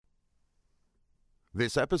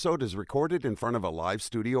This episode is recorded in front of a live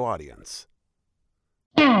studio audience.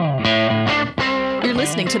 You're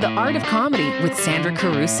listening to The Art of Comedy with Sandra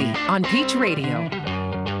Carusi on Peach Radio.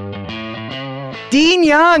 Dean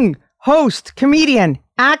Young, host, comedian,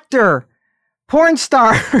 actor, porn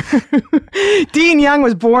star. Dean Young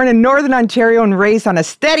was born in Northern Ontario and raised on a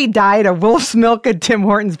steady diet of Wolf's Milk and Tim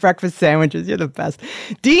Hortons breakfast sandwiches. You're the best.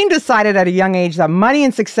 Dean decided at a young age that money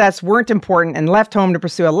and success weren't important and left home to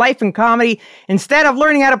pursue a life in comedy instead of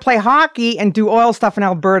learning how to play hockey and do oil stuff in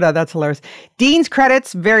Alberta. That's hilarious. Dean's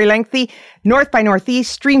credits, very lengthy. North by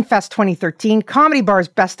Northeast, Streamfest 2013, Comedy Bar's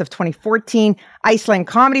Best of 2014, Iceland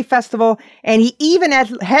Comedy Festival, and he even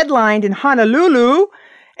headlined in Honolulu.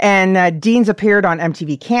 And Dean's appeared on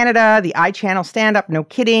MTV Canada, the iChannel stand-up, No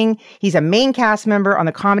Kidding. He's a main cast member on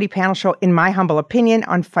the comedy panel show In My Humble Opinion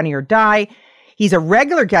on Funny or Die. He's a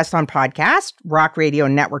regular guest on podcasts, rock radio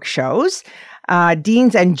network shows.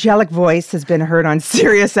 Dean's angelic voice has been heard on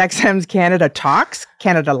SiriusXM's Canada Talks,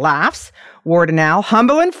 Canada Laughs, Ward and Al,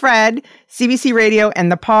 Humble and Fred, CBC Radio,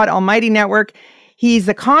 and the Pod Almighty Network. He's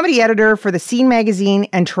the comedy editor for The Scene magazine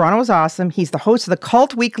and Toronto is Awesome. He's the host of the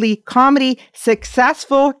Cult Weekly comedy,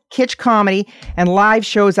 Successful Kitsch Comedy, and live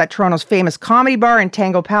shows at Toronto's famous Comedy Bar and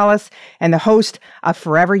Tango Palace, and the host of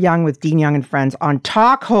Forever Young with Dean Young and Friends on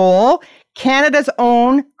Talkhole, Canada's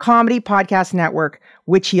own comedy podcast network,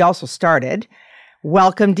 which he also started.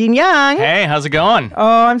 Welcome, Dean Young. Hey, how's it going?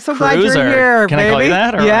 Oh, I'm so glad you're here, Can baby. I call you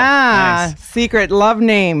that? Or yeah, nice. Secret love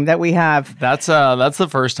name that we have. That's the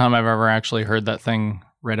first time I've ever actually heard that thing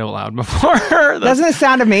read out loud before. Doesn't it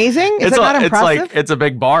sound amazing? Is it not impressive? It's a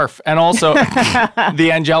big barf, and also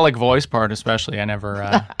the angelic voice part, especially. I've never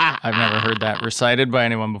heard that recited by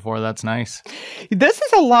anyone before. That's nice. This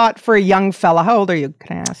is a lot for a young fella. How old are you?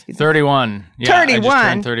 Can I ask you? 31. Yeah, 31. I just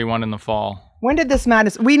turned 31 in the fall. When did this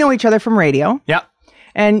madness? We know each other from radio. Yeah.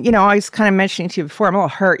 And, you know, I was kind of mentioning to you before, I'm a little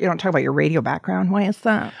hurt. You don't talk about your radio background. Why is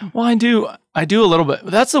that? Well, I do a little bit.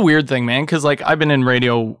 That's the weird thing, man, because like I've been in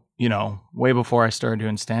radio, you know, way before I started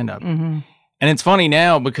doing stand-up. Mm-hmm. And it's funny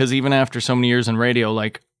now because even after so many years in radio,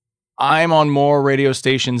 like I'm on more radio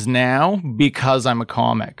stations now because I'm a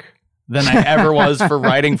comic than I ever was for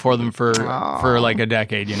writing for them for like a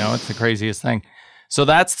decade, you know? It's the craziest thing. So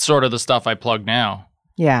that's sort of the stuff I plug now.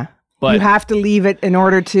 Yeah. But you have to leave it in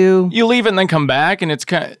order to... You leave it and then come back, and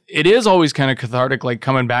it is always kind of cathartic, like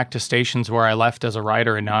coming back to stations where I left as a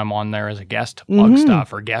writer, and now I'm on there as a guest to plug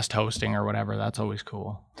stuff, or guest hosting, or whatever. That's always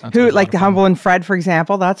cool. Who, like the Humble and Fred, for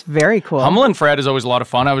example? That's very cool. Humble and Fred is always a lot of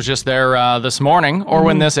fun. I was just there this morning, or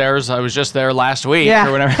when this airs, I was just there last week,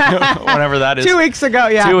 or whenever, whenever that is. 2 weeks ago,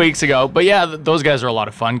 yeah. 2 weeks ago. But yeah, those guys are a lot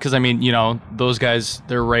of fun, because I mean, you know, those guys,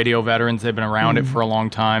 they're radio veterans. They've been around it for a long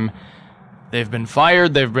time. They've been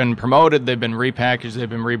fired, they've been promoted, they've been repackaged, they've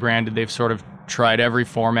been rebranded. They've sort of tried every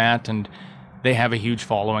format, and they have a huge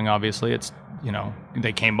following, obviously. It's, you know,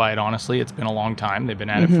 they came by it honestly. It's been a long time. They've been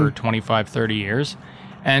at it for 25, 30 years.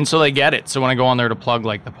 And so they get it. So when I go on there to plug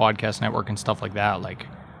like the podcast network and stuff like that, like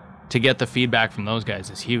to get the feedback from those guys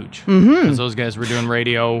is huge. Because those guys were doing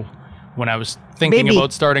radio when I was thinking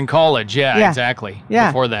about starting college. Yeah, exactly. Yeah.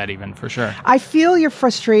 Before that even, for sure. I feel your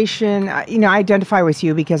frustration. You know, I identify with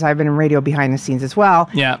you because I've been in radio behind the scenes as well.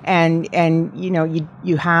 Yeah. And you know,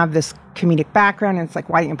 you have this comedic background, and it's like,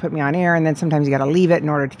 why didn't you put me on air? And then sometimes you got to leave it in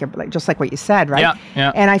order to get, like, just like what you said, right? Yeah,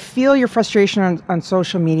 yeah. And I feel your frustration on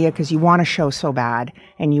social media because you want to show so bad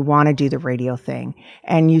and you want to do the radio thing.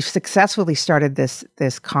 And you successfully started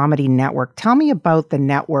this comedy network. Tell me about the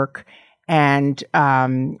network. And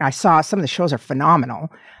I saw some of the shows are phenomenal.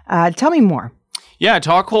 Tell me more. Yeah,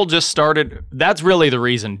 Talkhole just started. That's really the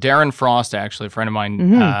reason. Darren Frost, actually, a friend of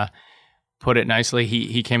mine, put it nicely.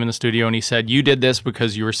 He came in the studio and he said, "You did this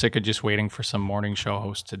because you were sick of just waiting for some morning show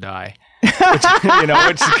host to die." Which, you know,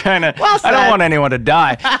 which is kind of, well, I don't want anyone to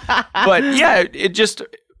die. But yeah,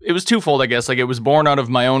 it was twofold, I guess. Like, it was born out of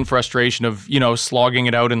my own frustration of, you know, slogging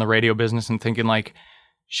it out in the radio business and thinking like,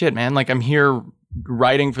 shit, man, like I'm here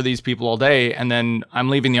writing for these people all day, and then I'm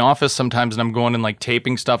leaving the office sometimes and I'm going and like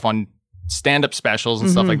taping stuff on stand-up specials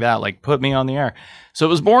and stuff like that, like put me on the air. So it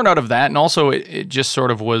was born out of that, and also it just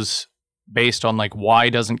sort of was based on like, why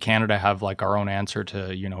doesn't Canada have like our own answer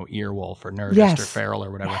to, you know, Earwolf or Nerdist or Feral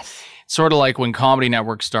or whatever. Sort of like when Comedy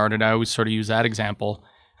Network started, I always sort of use that example.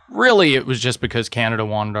 Really, it was just because Canada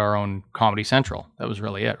wanted our own Comedy Central. That was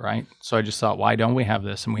really it, right? So I just thought, why don't we have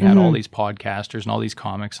this? And we had all these podcasters and all these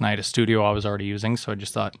comics, and I had a studio I was already using. So I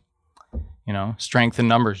just thought, you know, strength in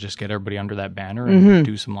numbers, just get everybody under that banner and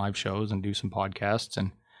do some live shows and do some podcasts.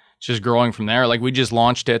 And it's just growing from there. Like, we just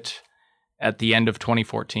launched it at the end of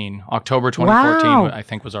 2014. October 2014, Wow. I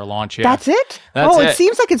think, was our launch. Yeah. That's it? That's it it.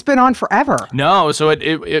 seems like it's been on forever. No, so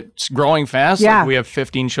it's growing fast. Yeah. Like we have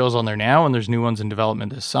 15 shows on there now, and there's new ones in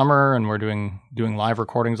development this summer, and we're doing live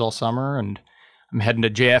recordings all summer, and I'm heading to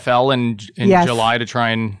JFL in Yes. July to try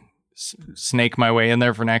and snake my way in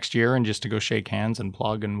there for next year, and just to go shake hands and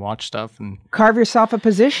plug and watch stuff and Carve yourself a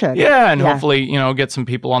position. hopefully get some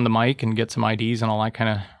people on the mic and get some IDs and all that kind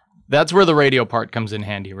of. That's where the radio part comes in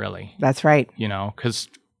handy, really. That's right. Because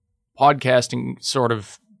podcasting sort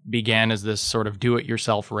of began as this sort of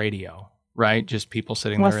do-it-yourself radio, right? Just people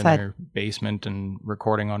sitting What's there in that? their basement and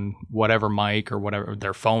recording on whatever mic or whatever,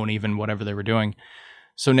 their phone even, whatever they were doing.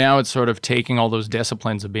 So now it's sort of taking all those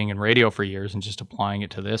disciplines of being in radio for years and just applying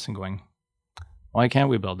it to this and going, why can't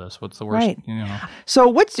we build this? What's the worst? Right. So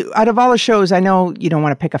what's, out of all the shows, I know you don't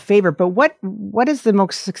want to pick a favorite, but what is the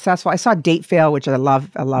most successful? I saw Date Fail, which I love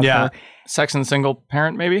Yeah. her. Sex and Single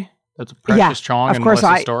Parent, maybe? That's a Precious Chong of and course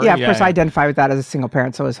Melissa Story. of course I identify with that as a single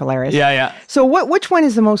parent, so it's hilarious. Yeah. So which one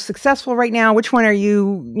is the most successful right now? Which one are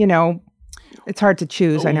you, it's hard to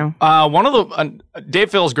choose, I know. One of the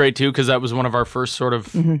Dave Phil's great too, because that was one of our first sort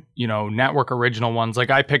of network original ones.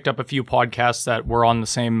 Like I picked up a few podcasts that were on the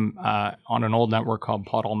same on an old network called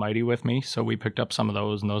Pod Almighty with me, so we picked up some of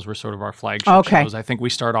those, and those were sort of our flagship shows. I think we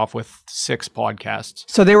start off with 6 podcasts.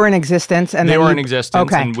 So they were in existence, and they then were in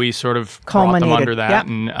existence, and we sort of brought them under that. Yep.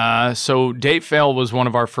 And so Date Fail was one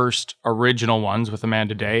of our first original ones with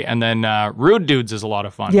Amanda Day, and then Rude Dudes is a lot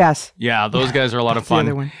of fun. Yes. Yeah, those guys are a lot of That's the other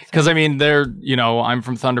fun. one. Because I mean, they're I'm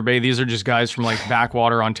from Thunder Bay. These are just guys from like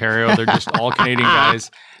backwater Ontario. They're just all Canadian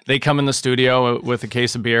guys. They come in the studio with a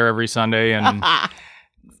case of beer every Sunday and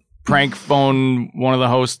prank phone one of the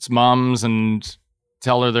hosts' moms and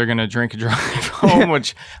tell her they're going to drink a drive home,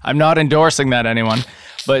 which I'm not endorsing that anyone.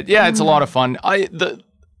 But yeah, it's a lot of fun. The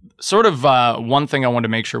sort of one thing I wanted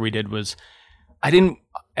to make sure we did was and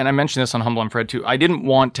I mentioned this on Humble and Fred too, I didn't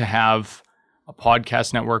want to have a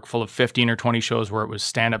podcast network full of 15 or 20 shows where it was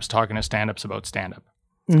stand-ups talking to stand-ups about stand-up,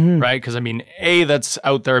 right? Because I mean, that's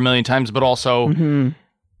out there a million times, but also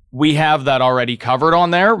we have that already covered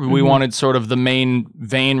on there. We wanted sort of the main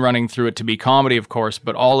vein running through it to be comedy, of course,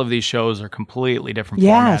 but all of these shows are completely different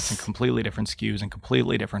formats and completely different skews and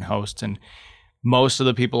completely different hosts. And most of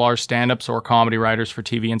the people are stand-ups or comedy writers for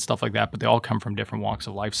TV and stuff like that, but they all come from different walks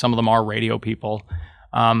of life. Some of them are radio people.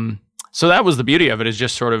 So that was the beauty of it, is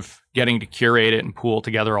just sort of getting to curate it and pool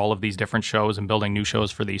together all of these different shows and building new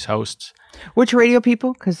shows for these hosts. Which radio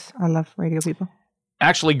people? Because I love radio people.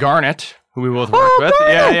 Actually, Garnet, who we both work with.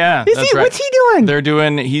 Garnet. Yeah. What's he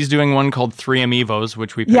doing? He's doing one called 3 Amigos,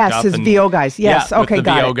 which we picked up. Yes, his VO guys. Yes, okay, with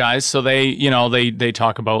the got VO it. guys. So they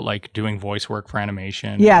talk about like doing voice work for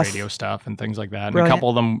animation, and radio stuff and things like that. And a couple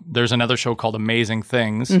of them, there's another show called Amazing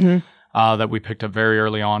Things that we picked up very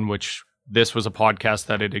early on, which this was a podcast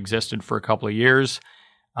that had existed for a couple of years.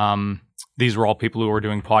 These were all people who were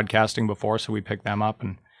doing podcasting before, so we picked them up.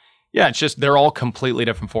 And yeah, it's just, they're all completely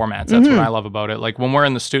different formats. That's what I love about it. Like when we're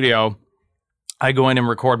in the studio, I go in and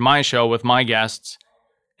record my show with my guests,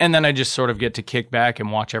 and then I just sort of get to kick back and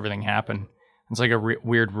watch everything happen. It's like a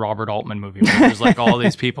weird Robert Altman movie where there's like all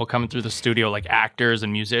these people coming through the studio, like actors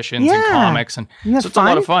and musicians and comics. And so it's a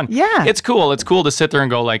lot of fun. Yeah. It's cool. It's cool to sit there and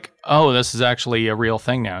go like, oh, this is actually a real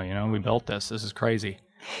thing now. We built this. This is crazy.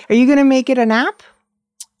 Are you going to make it an app?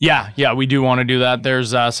 Yeah, we do want to do that.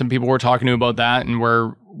 There's some people we're talking to about that, and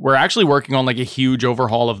we're actually working on like a huge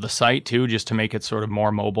overhaul of the site too, just to make it sort of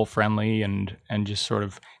more mobile friendly and just sort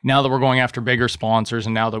of, now that we're going after bigger sponsors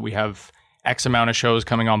and now that we have X amount of shows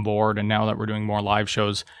coming on board, and now that we're doing more live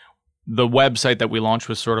shows, the website that we launched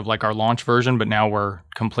was sort of like our launch version, but now we're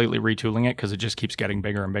completely retooling it because it just keeps getting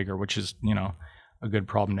bigger and bigger, which is, a good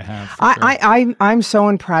problem to have. I'm so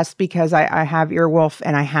impressed because I have Earwolf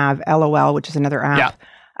and I have LOL, which is another app.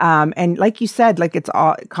 Yeah. And like you said, like it's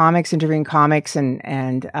all comics interviewing comics, and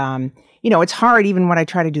it's hard. Even what I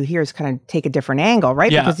try to do here is kind of take a different angle,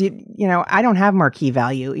 right? Yeah. Because I don't have marquee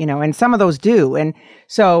value, and some of those do. And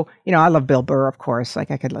so, I love Bill Burr, of course.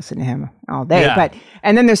 Like I could listen to him all day. Yeah.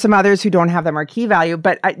 And then there's some others who don't have that marquee value.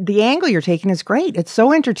 But the angle you're taking is great. It's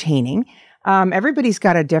so entertaining. Everybody's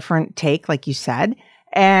got a different take, like you said,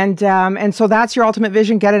 and so that's your ultimate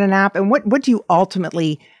vision. Get it an app. And what do you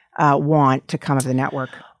ultimately want to come of the network?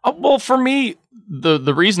 Well, for me,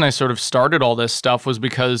 the reason I sort of started all this stuff was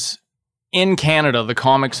because in Canada, the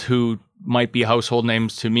comics who might be household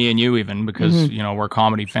names to me and you even, because, we're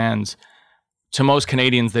comedy fans, to most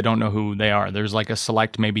Canadians, they don't know who they are. There's like a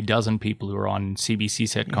select maybe dozen people who are on CBC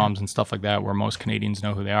sitcoms and stuff like that where most Canadians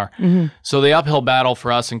know who they are. So the uphill battle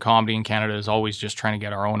for us in comedy in Canada is always just trying to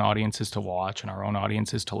get our own audiences to watch and our own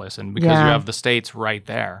audiences to listen, because you have the States right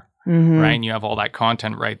there. right? And you have all that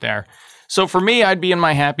content right there. So for me, I'd be in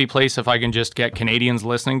my happy place if I can just get Canadians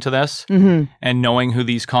listening to this and knowing who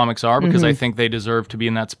these comics are, because I think they deserve to be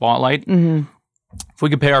in that spotlight. If we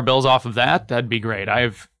could pay our bills off of that, that'd be great. I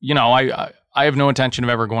have no intention of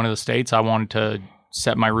ever going to the States. I wanted to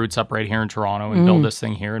set my roots up right here in Toronto and build this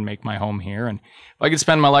thing here and make my home here. And if I could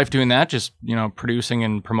spend my life doing that, just, producing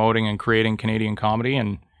and promoting and creating Canadian comedy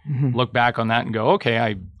and look back on that and go,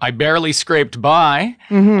 okay, I barely scraped by.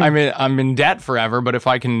 I'm in debt forever, but if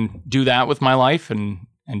I can do that with my life and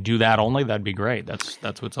do that only, that'd be great. That's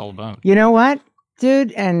what it's all about. You know what,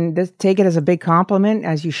 dude? And take it as a big compliment,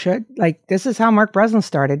 as you should. Like, this is how Mark Breslin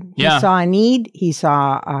started. He saw a need. He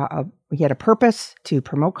saw he had a purpose to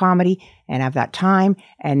promote comedy and have that time.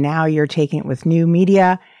 And now you're taking it with new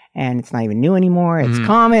media. And it's not even new anymore. It's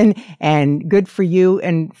common, and good for you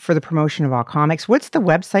and for the promotion of all comics. What's the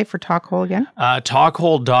website for Talkhole again?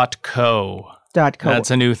 Talkhole.co.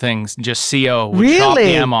 That's a new thing. Just CO. Really? Chop the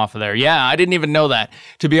M off of there. Yeah, I didn't even know that.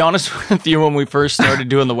 To be honest with you, when we first started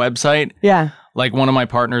doing the website, like one of my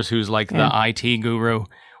partners who's like the IT guru,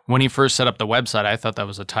 when he first set up the website, I thought that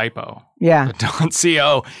was a typo. Yeah.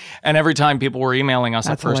 .co. And every time people were emailing us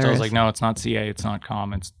That's at first, hilarious. I was like, no, it's not .ca, it's not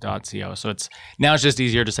 .com, it's .co. So now it's just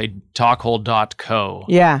easier to say talkhole.co.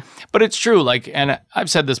 Yeah. But it's true, and I've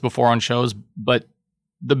said this before on shows, but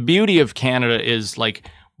the beauty of Canada is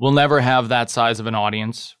we'll never have that size of an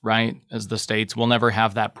audience, right? As the States, we'll never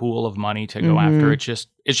have that pool of money to go after. It's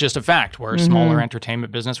just a fact. We're a smaller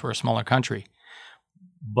entertainment business. We're a smaller country.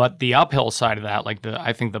 But the uphill side of that,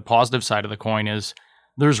 I think the positive side of the coin is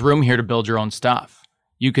there's room here to build your own stuff.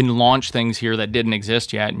 You can launch things here that didn't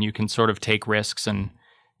exist yet, and you can sort of take risks and,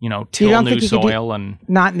 till new soil. And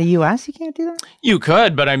not in the U.S., you can't do that? You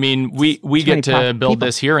could, but I mean, we get to build people.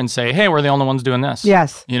 this here and say, hey, we're the only ones doing this.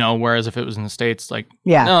 Yes. Whereas if it was in the States,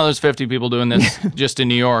 no, there's 50 people doing this just in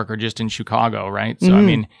New York or just in Chicago, right? So, I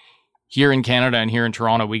mean, here in Canada and here in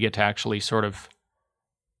Toronto, we get to actually sort of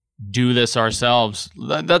do this ourselves.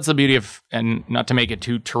 That's the beauty of, and not to make it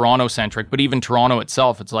too Toronto-centric, but even Toronto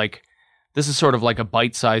itself, it's this is sort of like a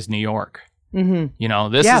bite-sized New York.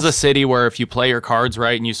 This is a city where if you play your cards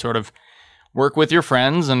right and you sort of work with your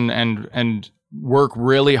friends and work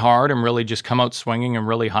really hard and really just come out swinging and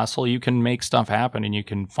really hustle, you can make stuff happen and you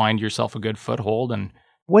can find yourself a good foothold. And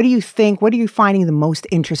what do you think? What are you finding the most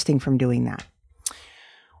interesting from doing that?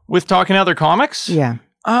 With talking to other comics? Yeah.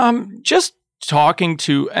 Just talking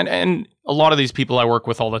to, and a lot of these people I work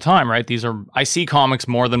with all the time, right? I see comics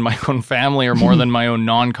more than my own family or more than my own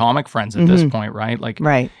non-comic friends at this point, right?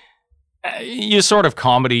 Right. You sort of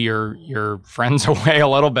comedy your friends away a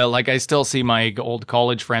little bit. I still see my old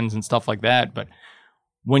college friends and stuff like that, but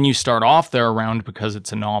when you start off, they're around because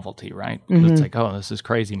it's a novelty, right? Because it's oh, this is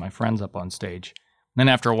crazy, my friend's up on stage. Then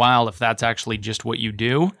after a while, if that's actually just what you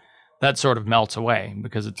do, that sort of melts away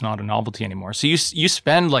because it's not a novelty anymore. So you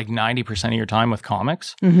spend 90% of your time with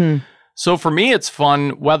comics. So for me, it's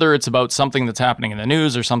fun, whether it's about something that's happening in the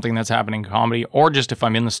news or something that's happening in comedy, or just if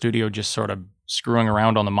I'm in the studio just sort of screwing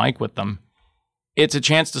around on the mic with them. It's a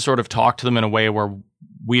chance to sort of talk to them in a way where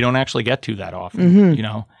we don't actually get to that often,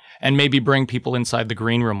 and maybe bring people inside the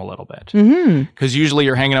green room a little bit. Because usually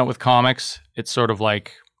you're hanging out with comics, it's sort of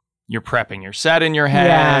you're prepping your set in your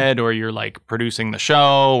head, or you're producing the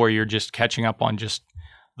show, or you're just catching up on just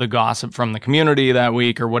the gossip from the community that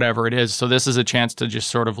week or whatever it is. So this is a chance to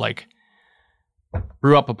just sort of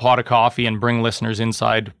brew up a pot of coffee and bring listeners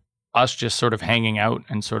inside us just sort of hanging out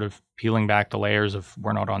and sort of peeling back the layers of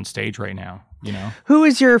we're not on stage right now, Who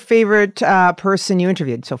is your favorite person you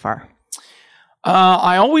interviewed so far?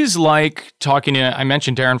 I always like talking to, I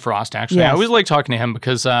mentioned Darren Frost, actually. Yes. I always like talking to him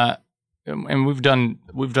because, and we've done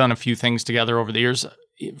a few things together over the years.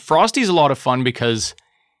 Frosty's a lot of fun because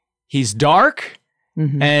he's dark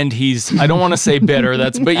and he's, I don't want to say bitter,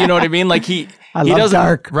 but you know what I mean? He doesn't,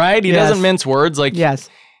 dark. Right? He doesn't mince words.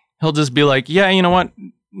 He'll just be yeah, you know what?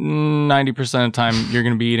 90% of the time you're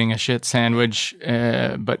going to be eating a shit sandwich.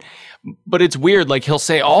 But it's weird. He'll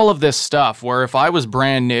say all of this stuff where if I was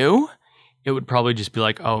brand new, it would probably just be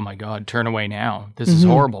oh my God, turn away now. This is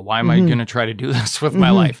horrible. Why am I going to try to do this with my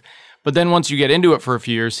life? But then once you get into it for a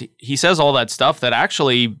few years, he says all that stuff that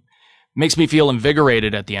actually makes me feel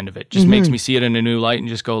invigorated at the end of it. Just makes me see it in a new light and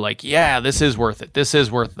just go yeah, this is worth it. This is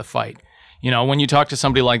worth the fight. When you talk to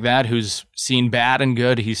somebody like that who's seen bad and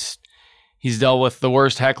good, he's dealt with the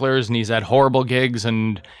worst hecklers and he's had horrible gigs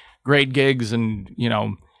and great gigs and,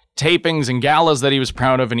 tapings and galas that he was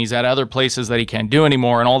proud of, and he's at other places that he can't do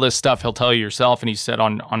anymore, and all this stuff he'll tell you yourself, and he said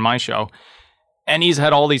on my show. And he's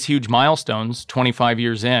had all these huge milestones 25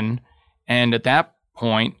 years in, and at that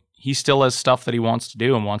point, he still has stuff that he wants to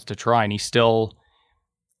do and wants to try, and he still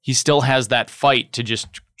he still has that fight to just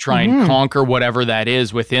try and conquer whatever that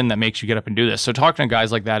is within that makes you get up and do this. So talking to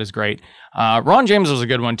guys like that is great. Ron James was a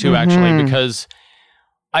good one too, actually, because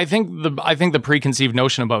I think the preconceived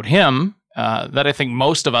notion about him that I think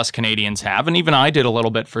most of us Canadians have, and even I did a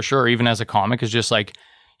little bit for sure, even as a comic, is just like,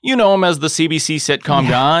 you know him as the CBC sitcom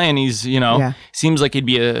guy, and he's, seems like he'd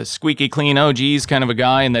be a squeaky clean, oh geez, kind of a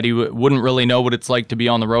guy, and that he wouldn't really know what it's like to be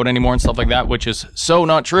on the road anymore and stuff like that, which is so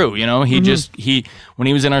not true. He when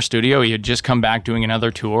he was in our studio, he had just come back doing another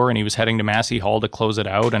tour, and he was heading to Massey Hall to close it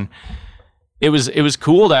out, and it was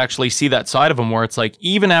cool to actually see that side of him where it's like,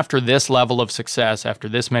 even after this level of success, after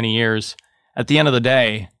this many years, at the end of the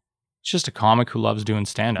day, it's just a comic who loves doing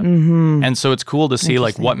stand-up. And so it's cool to see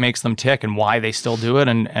like what makes them tick and why they still do it.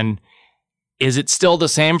 And is it still the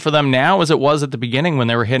same for them now as it was at the beginning when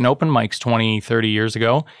they were hitting open mics 20, 30 years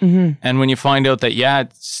ago? And when you find out that,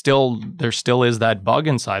 there still is that bug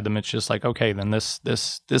inside them, it's just like, okay, then this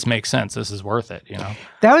makes sense. This is worth it,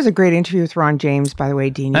 That was a great interview with Ron James, by the way,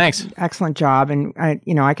 Dean. Thanks. Excellent job. And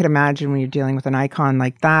I could imagine when you're dealing with an icon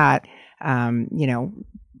like that,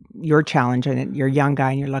 your challenge, and you're a young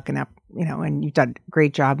guy and you're looking up, and you've done a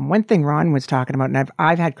great job. And one thing Ron was talking about, and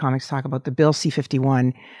I've had comics talk about the Bill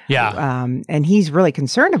C-51. Yeah. And he's really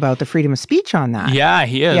concerned about the freedom of speech on that. Yeah,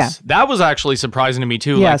 he is. Yeah. That was actually surprising to me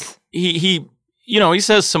too. Yes. Like he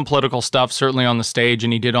says some political stuff certainly on the stage,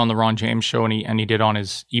 and he did on the Ron James show, and he did on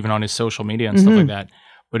his social media and stuff like that.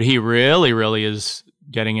 But he really, really is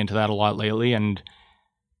getting into that a lot lately, and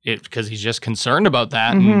because he's just concerned about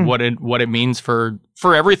that and what it means for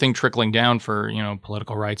everything trickling down for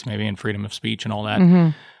political rights maybe and freedom of speech and all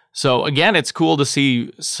that. So again, it's cool to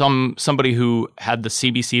see somebody who had the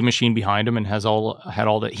CBC machine behind him and had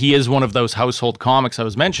all that. He is one of those household comics I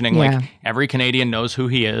was mentioning. Yeah. Like every Canadian knows who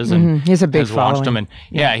he is and he's a big has watched him. And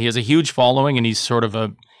he has a huge following, and he's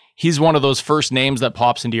he's one of those first names that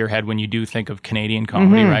pops into your head when you do think of Canadian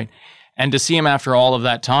comedy, right? And to see him after all of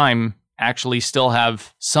that time actually still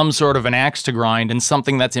have some sort of an axe to grind and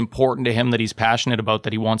something that's important to him that he's passionate about,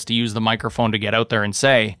 that he wants to use the microphone to get out there and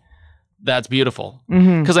say, that's beautiful.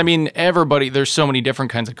 Because everybody, there's so many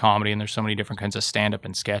different kinds of comedy, and there's so many different kinds of stand-up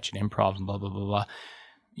and sketch and improv and blah, blah, blah, blah.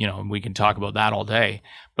 And we can talk about that all day.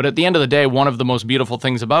 But at the end of the day, one of the most beautiful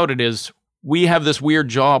things about it is we have this weird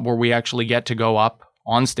job where we actually get to go up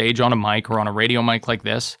on stage on a mic or on a radio mic like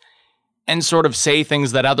this and sort of say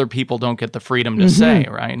things that other people don't get the freedom to say,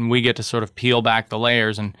 right? And we get to sort of peel back the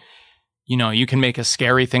layers, and, you can make a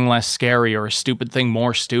scary thing less scary or a stupid thing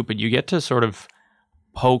more stupid. You get to sort of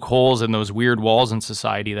poke holes in those weird walls in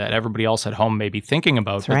society that everybody else at home may be thinking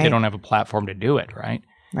about, but they don't have a platform to do it, right?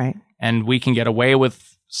 Right. And we can get away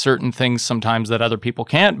with certain things sometimes that other people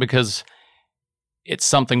can't, because it's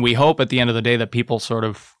something we hope at the end of the day that people sort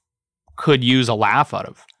of could use a laugh out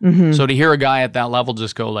of. So to hear a guy at that level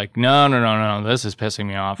just go like, no, this is pissing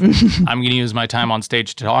me off. I'm going to use my time on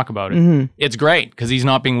stage to talk about it. It's great because he's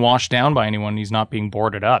not being washed down by anyone. He's not being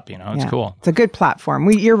boarded up. It's cool. It's a good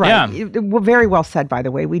platform. You're right. Yeah. Very well said, by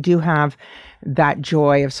the way. We do have that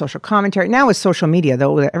joy of social commentary. Now with social media,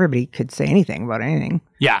 though, everybody could say anything about anything.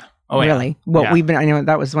 Yeah. Oh, really? Yeah. I know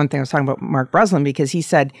that was one thing I was talking about Mark Breslin, because he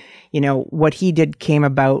said, what he did came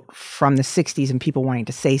about from the 60s and people wanting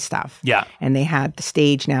to say stuff. Yeah. And they had the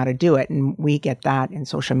stage now to do it. And we get that in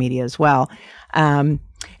social media as well. And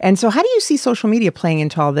so how do you see social media playing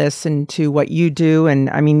into all this and to what you do? And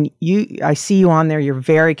I see you on there, you're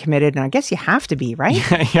very committed, and I guess you have to be, right?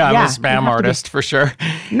 Yeah, I'm a spam artist for sure.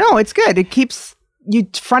 No, it's good. It keeps you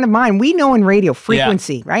front of mind. We know in radio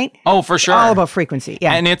frequency, right? Oh, for sure. All about frequency.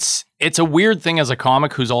 Yeah. And it's a weird thing as a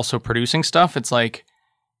comic who's also producing stuff. It's like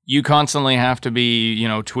you constantly have to be,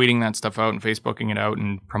 tweeting that stuff out and Facebooking it out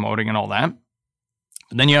and promoting and all that.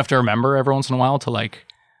 But then you have to remember every once in a while to like,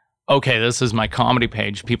 okay, this is my comedy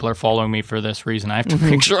page. People are following me for this reason. I have to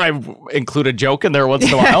make sure I include a joke in there once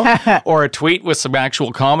in a while or a tweet with some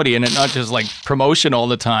actual comedy in it, not just like promotion all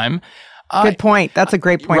the time. Good point. That's a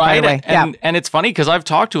great point, right? By the way. And it's funny because I've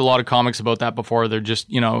talked to a lot of comics about that before. They're just,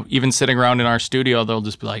 even sitting around in our studio, they'll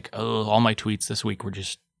just be like, oh, all my tweets this week were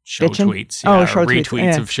just show tweets. Show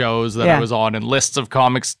retweets of shows that I was on and lists of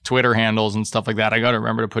comics' Twitter handles and stuff like that. I got to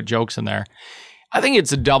remember to put jokes in there. I think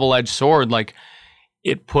it's a double-edged sword. Like,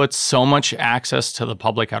 it puts so much access to the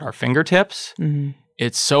public at our fingertips.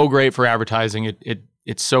 It's so great for advertising.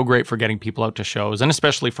 It's so great for getting people out to shows, and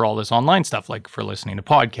especially for all this online stuff, like for listening to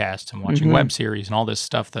podcasts and watching web series and all this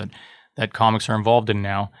stuff that comics are involved in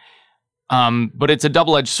now. But it's a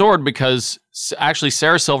double-edged sword because actually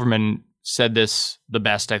Sarah Silverman said this the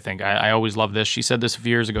best, I think. I always love this. She said this a few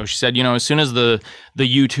years ago. She said, as soon as the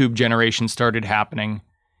YouTube generation started happening,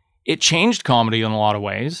 it changed comedy in a lot of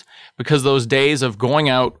ways, because those days of going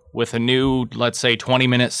out with a new, let's say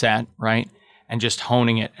 20-minute set, right? And just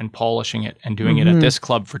honing it and polishing it and doing it at this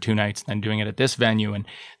club for 2 nights, then doing it at this venue. And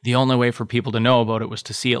the only way for people to know about it was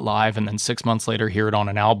to see it live, and then 6 months later, hear it on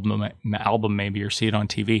an album maybe, or see it on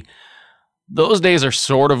TV. Those days are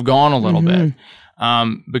sort of gone a little bit.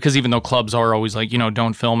 Because even though clubs are always like,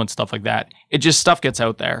 don't film and stuff like that, stuff gets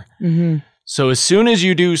out there. So as soon as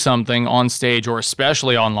you do something on stage, or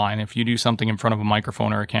especially online, if you do something in front of a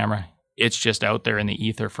microphone or a camera, it's just out there in the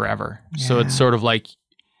ether forever. Yeah. So it's sort of like,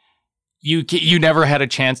 you never had a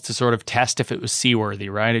chance to sort of test if it was seaworthy,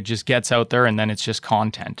 right? It just gets out there, and then it's just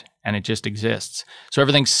content, and it just exists. So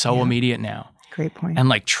everything's so immediate now. Great point. And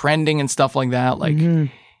like trending and stuff like that. Like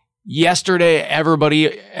yesterday,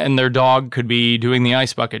 everybody and their dog could be doing the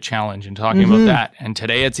ice bucket challenge and talking about that. And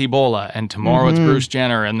today it's Ebola, and tomorrow it's Bruce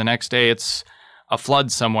Jenner, and the next day it's a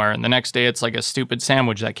flood somewhere, and the next day it's like a stupid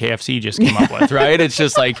sandwich that KFC just came up with, right? It's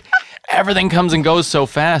just like everything comes and goes so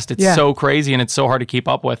fast. It's so crazy, and it's so hard to keep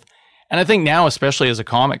up with. And I think now, especially as a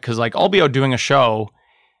comic, because like I'll be out doing a show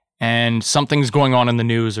and something's going on in the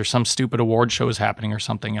news, or some stupid award show is happening or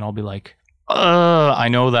something, and I'll be like, I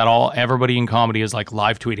know that everybody in comedy is like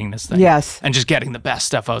live tweeting this thing. Yes. And just getting the best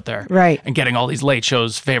stuff out there. Right. And getting all these late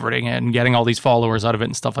shows favoriting it and getting all these followers out of it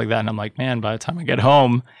and stuff like that. And I'm like, man, by the time I get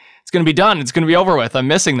home, it's going to be done. It's going to be over with. I'm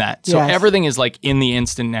missing that. So everything is like in the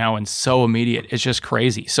instant now and so immediate. It's just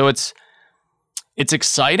crazy. So it's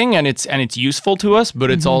exciting and it's useful to us,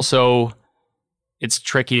 but it's also, it's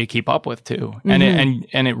tricky to keep up with too. And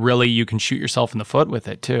it really, you can shoot yourself in the foot with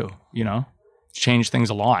it too, It's changed things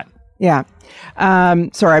a lot. Yeah.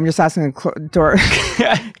 Sorry, I'm just asking Dor.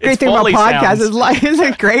 Great thing about podcasts isn't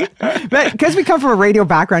it great? But because we come from a radio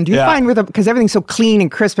background, do you find because everything's so clean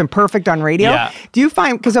and crisp and perfect on radio, do you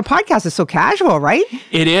find, because a podcast is so casual, right?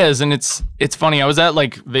 It is. And it's funny. I was at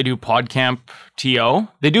they do PodCamp TO.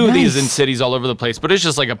 They do these in cities all over the place, but it's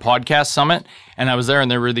just like a podcast summit. And I was there, and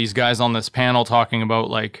there were these guys on this panel talking about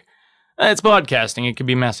it's podcasting. It could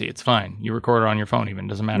be messy. It's fine. You record it on your phone even.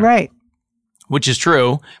 Doesn't matter. Right. Which is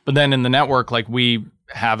true. But then in the network, we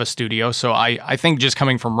have a studio. So I think just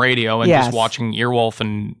coming from radio and just watching Earwolf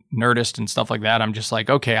and Nerdist and stuff like that, I'm just like,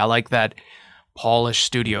 okay, I like that polished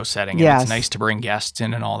studio setting. And it's nice to bring guests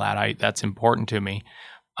in and all that. That's important to me.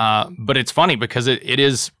 But it's funny because it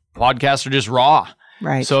is, podcasts are just raw.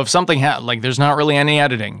 Right. So if something there's not really any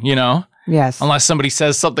editing, Yes. Unless somebody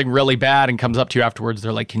says something really bad and comes up to you afterwards,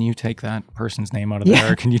 they're like, can you take that person's name out of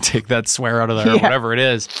there? Or can you take that swear out of there? Or whatever it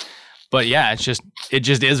is. But yeah, it just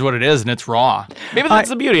is what it is, and it's raw. Maybe that's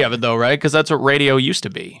the beauty of it, though, right? Because that's what radio used to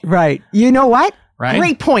be. Right. You know what? Right.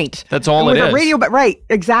 Great point. That's all it is. Radio, but right,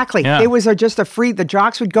 exactly. Yeah. It was just the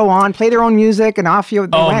jocks would go on, play their own music, and off you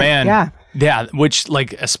went. Man. Yeah, which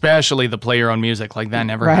especially the play your own music, that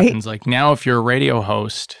never happens. Now if you're a radio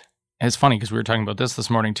host, and it's funny because we were talking about this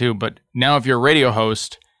morning too, but now if you're a radio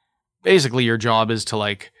host, basically your job is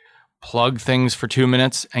to plug things for 2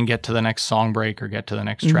 minutes and get to the next song break or get to the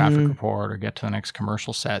next traffic report or get to the next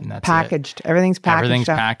commercial set, and that's packaged. Everything's packaged. Everything's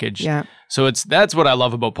packaged. Yeah. So that's what I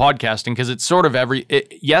love about podcasting, because it's sort of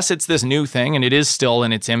yes, it's this new thing and it is still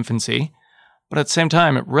in its infancy, but at the same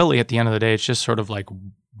time, it really, at the end of the day, it's just sort of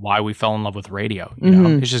why we fell in love with radio. You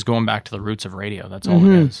know, it's just going back to the roots of radio. That's all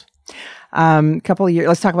it is. Couple of years.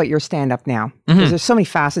 Let's talk about your stand-up now, because there's so many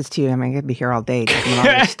facets to you. I mean, I could be here all day talking about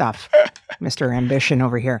all your stuff, Mr. Ambition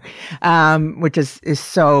over here, which is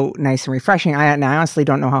so nice and refreshing. I honestly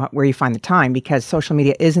don't know where you find the time, because social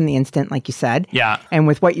media is in the instant, like you said. Yeah. And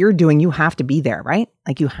with what you're doing, you have to be there, right?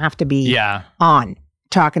 You have to be on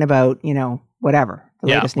talking about whatever the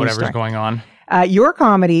latest news whatever's story. going on. Your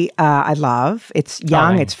comedy, I love. It's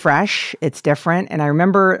young, it's fresh, it's different. And I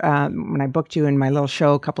remember when I booked you in my little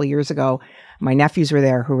show a couple of years ago, my nephews were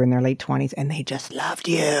there who were in their late 20s, and they just loved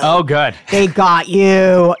you. Oh, good. They got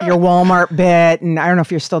you, your Walmart bit. And I don't know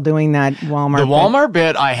if you're still doing that Walmart bit. The Walmart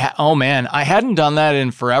bit, I hadn't done that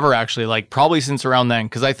in forever, actually, probably since around then,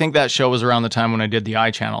 because I think that show was around the time when I did the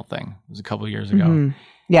iChannel thing. It was a couple of years ago. Mm-hmm.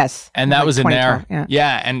 Yes. And that was in there.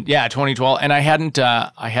 2012. 2012. And I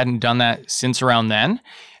hadn't done that since around then.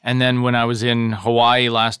 And then when I was in Hawaii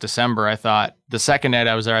last December, I thought, the second night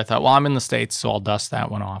I was there, I thought, well, I'm in the States, so I'll dust that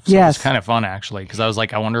one off. So it was kind of fun, actually, because I was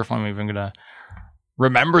like, I wonder if I'm even going to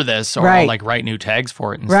remember this, or I'll write new tags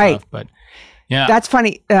for it and stuff. But yeah. That's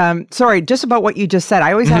funny. Sorry, just about what you just said.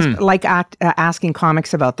 I always asking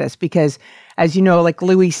comics about this, because as you know,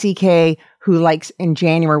 Louis C.K., who likes in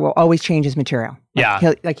January will always change his material.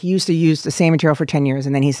 Yeah. He used to use the same material for 10 years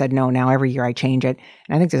and then he said, no, now every year I change it.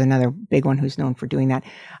 And I think there's another big one who's known for doing that.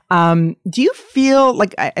 Do you feel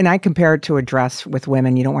like, and I compare it to a dress with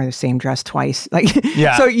women, you don't wear the same dress twice.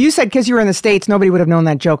 Yeah. So you said because you were in the States, nobody would have known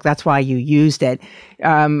that joke. That's why you used it.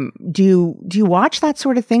 Do you watch that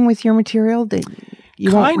sort of thing with your material?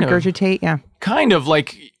 You won't regurgitate? Yeah. Kind of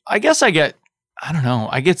like, I guess I get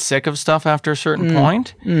sick of stuff after a certain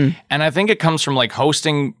point. And I think it comes from like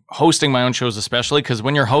hosting my own shows, especially because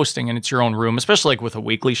when you're hosting and it's your own room, especially like with a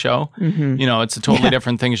weekly show, it's a totally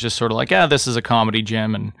different thing. It's just sort of like, this is a comedy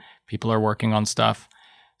gym and people are working on stuff.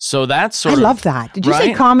 So that's sort of... I love that. Did you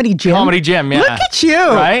say comedy gym? Comedy gym, yeah. Look at you,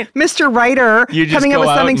 right? Mr. Writer, coming up with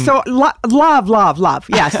something so... Love.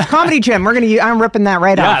 Yes, comedy gym. I'm ripping that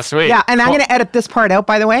right off. Yeah, sweet. Yeah, and I'm going to edit this part out,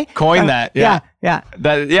 by the way. Coin that, yeah. Yeah.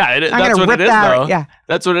 That's what it is, though. Yeah.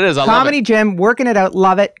 That's what it is. I love it. Comedy gym, working it out,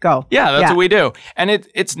 love it, go. Yeah, that's what we do. And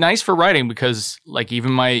it's nice for writing because like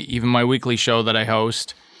even my weekly show that I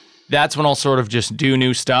host, that's when I'll sort of just do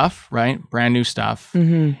new stuff, right? Brand new stuff.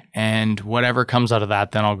 And whatever comes out of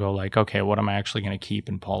that, then I'll go like, okay, what am I actually going to keep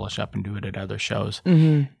and polish up and do it at other shows?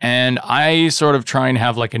 And I sort of try and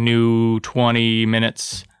have like a new 20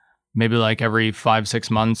 minutes, maybe like every 5-6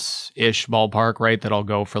 months-ish ballpark, right? That I'll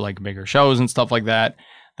go for like bigger shows and stuff like that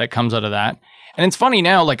comes out of that. And it's funny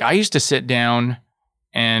now, like I used to sit down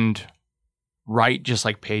and write just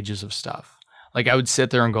like pages of stuff. Like I would sit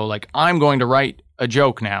there and go like, I'm going to write a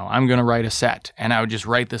joke now. I'm going to write a set. And I would just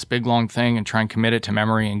write this big long thing and try and commit it to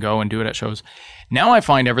memory and go and do it at shows. Now I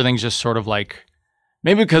find everything's just sort of like,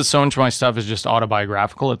 maybe because so much of my stuff is just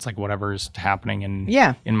autobiographical. It's like whatever's happening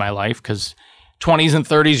in my life. Because 20s and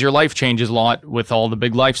 30s, your life changes a lot with all the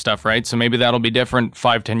big life stuff, right? So maybe that'll be different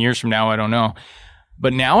 5-10 years from now. I don't know.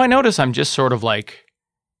 But now I notice I'm just sort of like,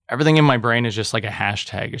 everything in my brain is just like a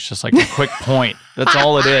hashtag. It's just like a quick point. That's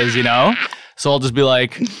all it is, So I'll just be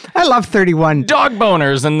like, I love 31 dog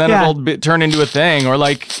boners, and then it'll turn into a thing. Or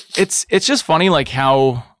like, it's just funny, like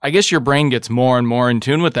how I guess your brain gets more and more in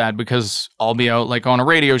tune with that because I'll be out like on a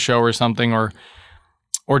radio show or something, or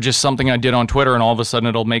just something I did on Twitter, and all of a sudden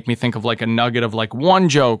it'll make me think of like a nugget of like one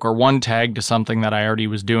joke or one tag to something that I already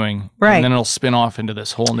was doing. Right. And then it'll spin off into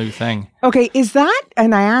this whole new thing. Okay, is that,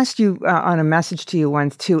 and I asked you on a message to you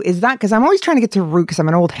once too, is that, because I'm always trying to get to root because I'm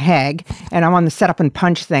an old hag and I'm on the set up and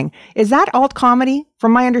punch thing. Is that alt comedy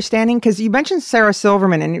from my understanding? Because you mentioned Sarah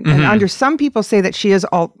Silverman and under some people say that she is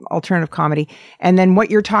alternative comedy. And then what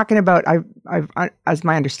you're talking about, I as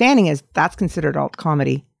my understanding is that's considered alt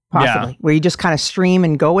comedy. Possibly, where you just kind of stream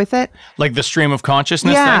and go with it. Like the stream of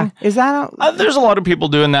consciousness thing? Is that... there's a lot of people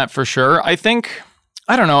doing that for sure. I think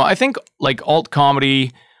like alt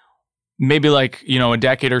comedy, maybe like, a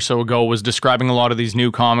decade or so ago was describing a lot of these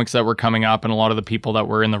new comics that were coming up and a lot of the people that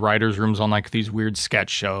were in the writers' rooms on like these weird sketch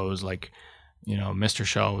shows, like, Mr.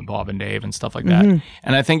 Show with Bob and Dave and stuff like that. And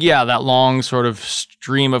I think, that long sort of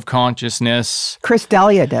stream of consciousness. Chris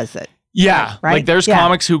D'Elia does it. Yeah, right? Like there's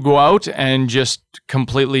comics who go out and just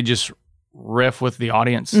completely just riff with the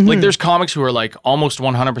audience. Like there's comics who are like almost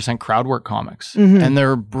 100% crowd work comics, and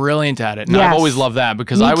they're brilliant at it. And I've always loved that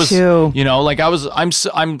because I was, too.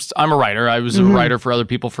 I'm a writer. I was a writer for other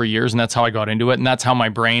people for years, and that's how I got into it, and that's how my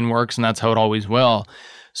brain works, and that's how it always will.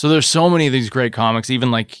 So there's so many of these great comics,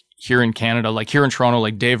 even like here in Canada, like here in Toronto,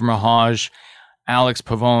 like Dave Mahaj, Alex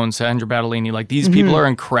Pavone, Sandra Battellini. Like these people are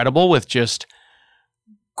incredible with just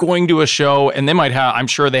going to a show, and they might have, I'm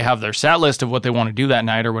sure they have their set list of what they want to do that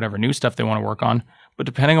night or whatever new stuff they want to work on. But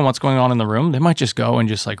depending on what's going on in the room, they might just go and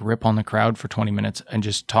just like rip on the crowd for 20 minutes and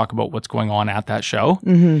just talk about what's going on at that show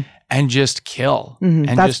and just kill. And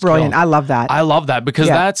that's just brilliant. Kill. I love that. I love that because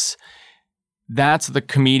that's the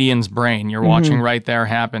comedian's brain. You're watching right there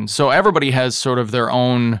happen. So everybody has sort of their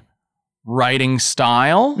own writing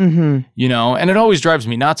style, and it always drives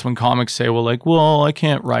me nuts when comics say, well, I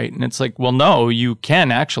can't write. And it's like, well, no, you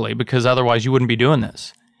can actually, because otherwise you wouldn't be doing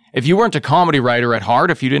this. If you weren't a comedy writer at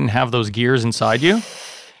heart, if you didn't have those gears inside you,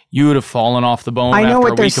 you would have fallen off the bone after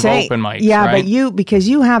a week of open mics. Yeah, right? but because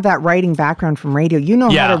you have that writing background from radio, you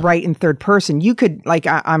know how to write in third person. You could, like,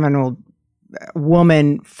 I'm an old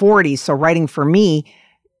woman, 40, so writing for me,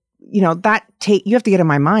 you have to get in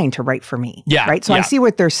my mind to write for me. Yeah. Right. So I see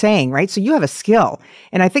what they're saying. Right. So you have a skill.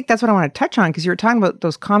 And I think that's what I want to touch on because you were talking about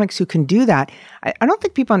those comics who can do that. I don't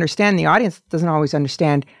think people understand, the audience doesn't always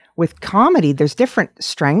understand, with comedy, there's different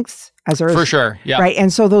strengths as there is. For sure. Yeah. Right.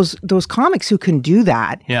 And so those comics who can do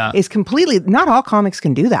that is completely, not all comics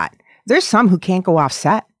can do that. There's some who can't go off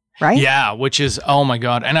set. Right. Yeah. Which is, oh my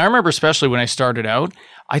God. And I remember especially when I started out,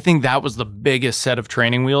 I think that was the biggest set of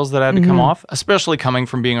training wheels that had to come off, especially coming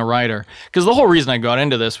from being a writer. Because the whole reason I got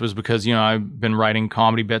into this was because, I've been writing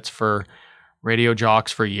comedy bits for Radio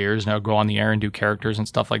Jocks for years. Now go on the air and do characters and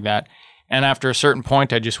stuff like that. And after a certain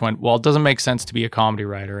point, I just went, well, it doesn't make sense to be a comedy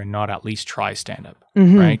writer and not at least try stand-up,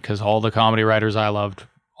 right? Because all the comedy writers I loved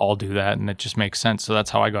all do that, and it just makes sense. So that's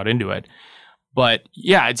how I got into it. But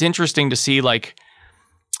yeah, it's interesting to see like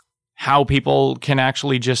how people can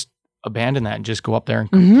actually just abandon that and just go up there and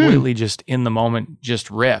completely just in the moment, just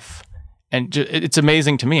riff. And it's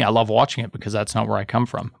amazing to me. I love watching it because that's not where I come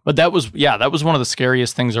from. But that was one of the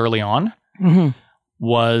scariest things early on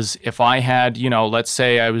was if I had, let's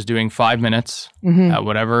say I was doing 5 minutes,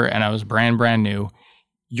 whatever, and I was brand new,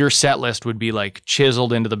 your set list would be like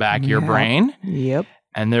chiseled into the back of your brain. Yep.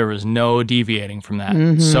 And there was no deviating from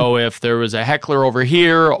that. So if there was a heckler over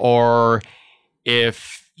here, or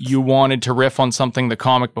if you wanted to riff on something the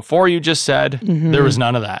comic before you just said, there was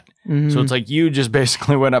none of that. So it's like you just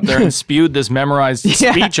basically went up there and spewed this memorized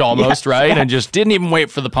speech almost, right? And just didn't even wait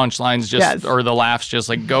for the punchlines, or the laughs, just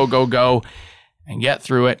like go, and get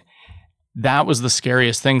through it. That was the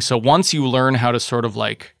scariest thing. So once you learn how to sort of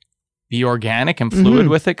like be organic and fluid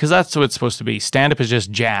with it, because that's what it's supposed to be. Stand-up is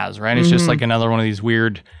just jazz, right? It's just like another one of these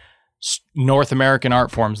weird North American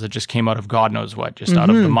art forms that just came out of God knows what, just out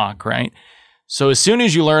of the muck, right? So as soon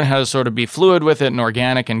as you learn how to sort of be fluid with it and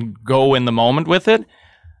organic and go in the moment with it,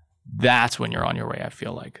 that's when you're on your way, I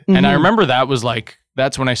feel like. And I remember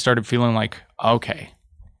that's when I started feeling like, okay,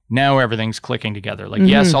 now everything's clicking together. Like,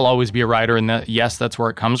 yes, I'll always be a writer, and yes, that's where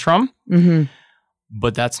it comes from.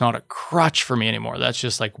 But that's not a crutch for me anymore. That's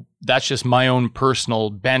just my own personal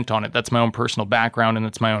bent on it. That's my own personal background, and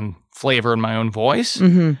it's my own flavor and my own voice.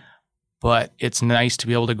 But it's nice to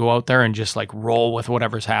be able to go out there and just like roll with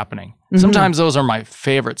whatever's happening. Sometimes those are my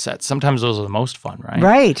favorite sets. Sometimes those are the most fun, right?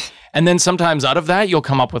 Right. And then sometimes out of that, you'll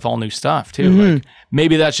come up with all new stuff too. Like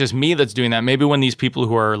maybe that's just me that's doing that. Maybe when these people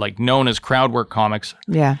who are like known as crowd work comics,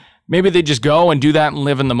 maybe they just go and do that and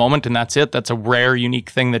live in the moment, and that's it. That's a rare,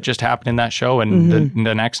 unique thing that just happened in that show. And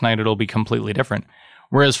the next night it'll be completely different.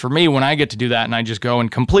 Whereas for me, when I get to do that and I just go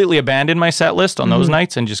and completely abandon my set list on those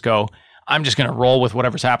nights and just go, I'm just going to roll with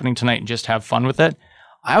whatever's happening tonight and just have fun with it.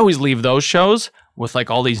 I always leave those shows with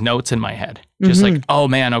like all these notes in my head. Just like, oh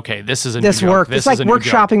man, okay, this is a new joke. It's like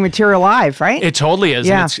workshopping material live, right? It totally is.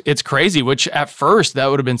 Yeah. It's crazy, which at first that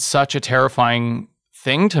would have been such a terrifying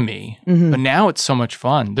thing to me. But now it's so much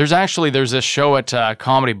fun. There's this show at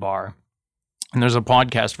Comedy Bar, and there's a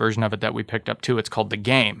podcast version of it that we picked up too. It's called The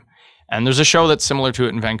Game. And there's a show that's similar to it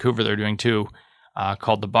in Vancouver they're doing too,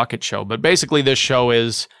 called The Bucket Show. But basically this show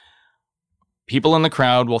is people in the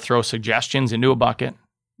crowd will throw suggestions into a bucket,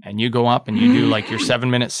 and you go up and you do like your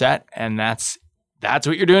 7-minute set, and that's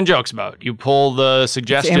what you're doing jokes about. You pull the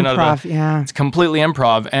suggestion out of it's completely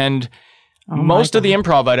improv. And most of the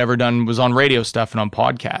improv I'd ever done was on radio stuff and on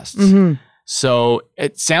podcasts. So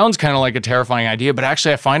it sounds kind of like a terrifying idea, but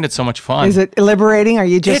actually I find it so much fun. Is it liberating? Are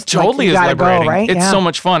you just it totally is liberating. Go, right? It's so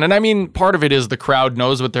much fun. And I mean, part of it is the crowd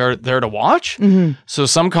knows what they're there to watch. So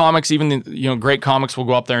some comics, even great comics, will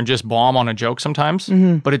go up there and just bomb on a joke sometimes.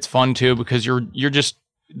 But it's fun too, because you're just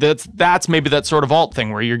that's maybe that sort of alt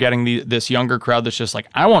thing where you're getting this younger crowd that's just like,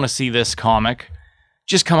 I want to see this comic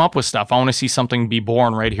just come up with stuff. I want to see something be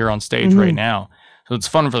born right here on stage right now. So it's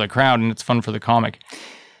fun for the crowd and it's fun for the comic.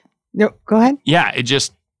 No, go ahead. Yeah, it's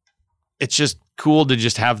just cool to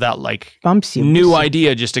just have that like bumps you, new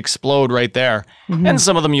idea just explode right there. And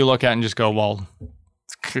some of them you look at and just go, well,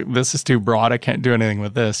 this is too broad. I can't do anything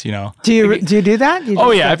with this, Do you do that?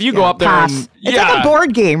 If you go up there pass. and it's like a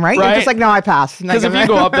board game, right? You're just like, no, I pass. Because if you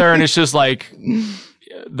go up there and it's just like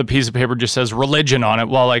the piece of paper just says religion on it,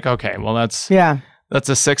 well, like, okay, well that's a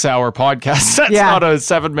 6-hour podcast. That's not a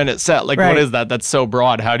 7-minute set. Like, what is that? That's so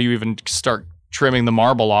broad. How do you even start trimming the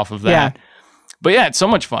marble off of that? But yeah, it's so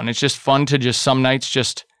much fun. It's just fun to just some nights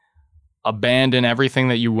just abandon everything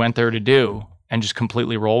that you went there to do and just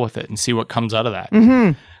completely roll with it and see what comes out of that.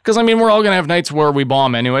 Because I mean, we're all going to have nights where we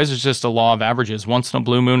bomb anyways. It's just a law of averages. Once in a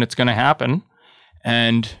blue moon, it's going to happen.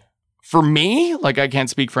 And for me, like, I can't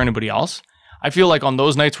speak for anybody else, I feel like on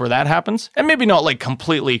those nights where that happens, and maybe not like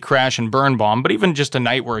completely crash and burn bomb, but even just a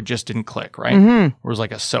night where it just didn't click, right? Where it was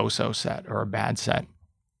like a so-so set or a bad set.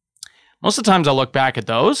 Most of the times I look back at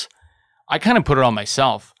those, I kind of put it on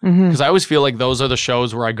myself, because I always feel like those are the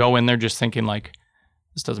shows where I go in there just thinking like,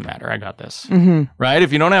 this doesn't matter, I got this, right?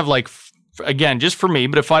 If you don't have like, again, just for me,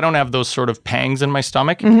 but if I don't have those sort of pangs in my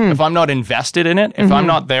stomach, if I'm not invested in it, if I'm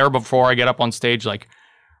not there before I get up on stage, like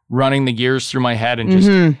running the gears through my head and just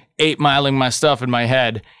 8-miling my stuff in my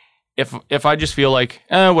head, if I just feel like,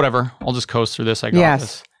 whatever, I'll just coast through this, I got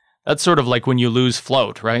this, That's sort of like when you lose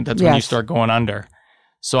float, right? That's when you Yes. start going under.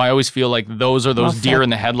 So I always feel like those are those Well deer said. in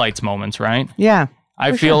the headlights moments, right? Yeah.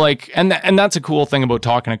 I For feel sure. like, and that's a cool thing about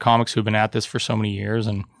talking to comics who've been at this for so many years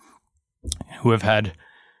and who have had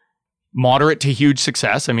moderate to huge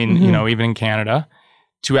success. I mean, you know, even in Canada,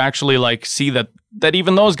 to actually like see that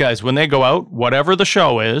even those guys, when they go out, whatever the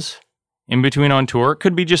show is, in between on tour, it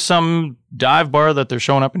could be just some dive bar that they're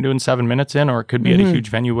showing up and doing 7 minutes in, or it could be at a huge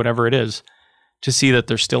venue, whatever it is, to see that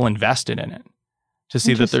they're still invested in it, to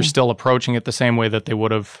see that they're Interesting. still approaching it the same way that they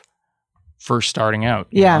would have first starting out.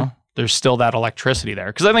 you Yeah. know? There's still that electricity there.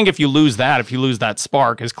 Because I think if you lose that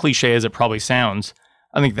spark, as cliche as it probably sounds,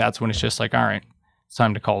 I think that's when it's just like, all right, it's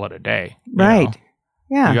time to call it a day. you Right. know?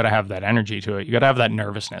 Yeah. You got to have that energy to it. You got to have that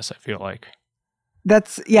nervousness, I feel like.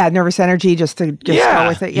 That's nervous energy just to go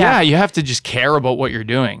with it. Yeah, you have to just care about what you're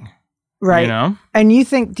doing. Right. You know? And do you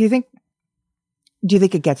think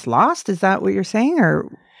it gets lost? Is that what you're saying? Or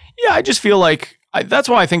Yeah, I just feel like that's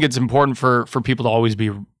why I think it's important for people to always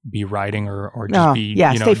be writing or just be, you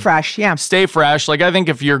know, stay fresh. Yeah. stay fresh. Like, I think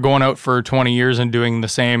if you're going out for 20 years and doing the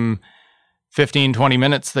same 15, 20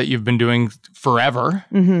 minutes that you've been doing forever,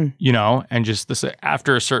 Mm-hmm. you know, and just this,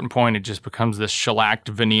 after a certain point, it just becomes this shellacked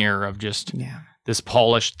veneer of just this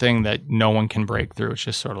polished thing that no one can break through. It's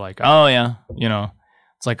just sort of like, oh yeah, you know,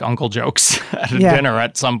 it's like uncle jokes at a dinner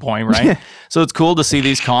at some point, right? So it's cool to see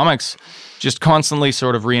these comics just constantly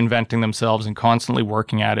sort of reinventing themselves and constantly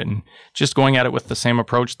working at it and just going at it with the same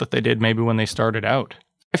approach that they did maybe when they started out.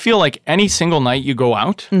 I feel like any single night you go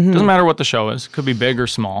out, doesn't matter what the show is, could be big or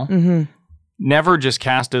small, never just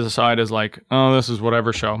cast it aside as like, oh, this is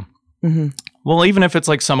whatever show. Well, even if it's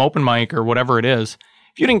like some open mic or whatever it is,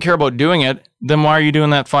 if you didn't care about doing it, then why are you doing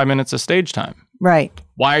that 5 minutes of stage time? Right.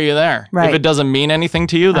 Why are you there? Right. If it doesn't mean anything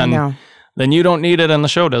to you, I know. then you don't need it and the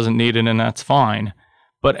show doesn't need it, and that's fine.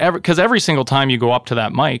 But because every single time you go up to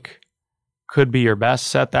that mic could be your best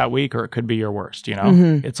set that week or it could be your worst, you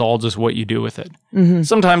know? It's all just what you do with it.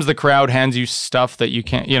 Sometimes the crowd hands you stuff that you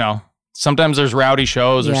can't, you know, sometimes there's rowdy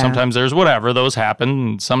shows or sometimes there's whatever, those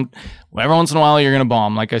happen. And every once in a while you're going to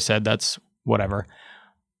bomb. Like I said, that's whatever.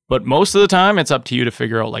 But most of the time, it's up to you to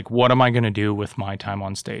figure out, like, what am I going to do with my time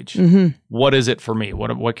on stage? What is it for me?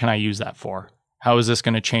 What can I use that for? How is this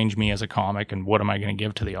going to change me as a comic? And what am I going to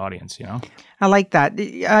give to the audience, you know? I like that.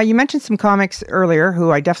 You mentioned some comics earlier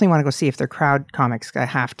who I definitely want to go see if they're crowd comics. I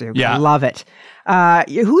have to. Yeah. I love it.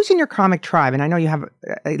 Who's in your comic tribe? And I know you have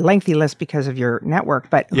a lengthy list because of your network,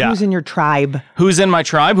 but who's in your tribe? Who's in my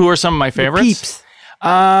tribe? Who are some of my favorites? Peeps.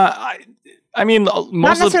 I mean, Not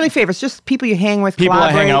most of the necessarily favorites, just people you hang with, people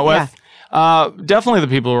I hang out collaborate. with. Definitely the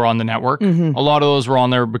people who are on the network. A lot of those were on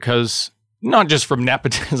there because, not just from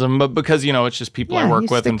nepotism, but because, you know, it's just people I Yeah, work you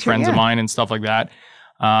with stick and to- friends of mine and stuff like that.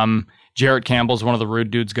 Jarrett Campbell's one of the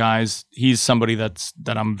Rude Dudes guys. He's somebody that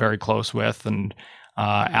I'm very close with. And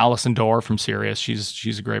Allison Dorr from Sirius.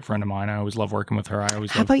 She's a great friend of mine. I always love working with her.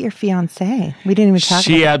 How about your fiance? We didn't even talk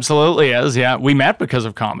She about absolutely is. Yeah. We met because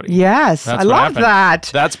of comedy. Yes. That's I what love happened. that.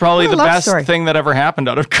 That's probably What a the love best story. thing that ever happened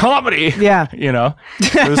out of comedy. Yeah. You know,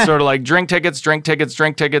 it was sort of like drink tickets,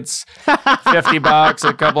 $50,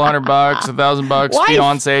 a couple $100, $1,000, Wife.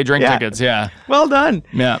 fiance, drink Yeah. tickets. Yeah. Well done.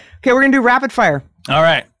 Yeah. Okay, we're going to do rapid fire. All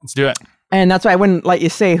right. Let's do it. And that's why I wouldn't let you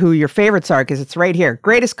say who your favorites are because it's right here.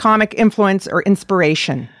 Greatest comic influence or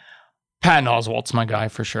inspiration? Patton Oswalt's my guy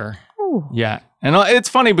for sure. Ooh. Yeah. And it's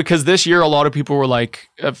funny because this year a lot of people were like,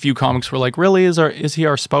 a few comics were like, really, is he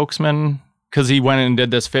our spokesman? Because he went and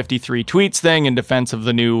did this 53 tweets thing in defense of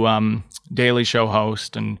the new Daily Show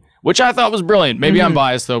host, and which I thought was brilliant. Maybe I'm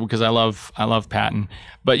biased though because I love Patton.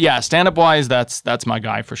 But yeah, stand-up wise, that's my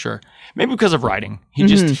guy for sure. Maybe because of writing.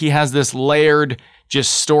 He has this layered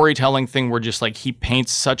just storytelling thing where just like he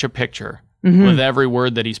paints such a picture with every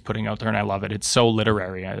word that he's putting out there, and I love it. It's so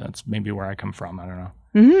literary. That's maybe where I come from. I don't know.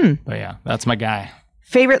 But yeah, that's my guy.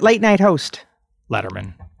 Favorite late night host?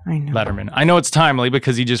 Letterman. I know. Letterman. I know it's timely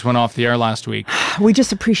because he just went off the air last week. We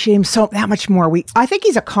just appreciate him that much more. I think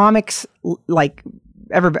he's a comics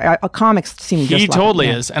a comics scene. He totally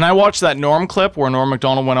is. And I watched that Norm clip where Norm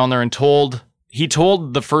Macdonald went on there and told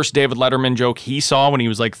the first David Letterman joke he saw when he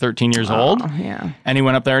was like 13 years old. Yeah. And he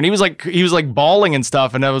went up there and he was like bawling and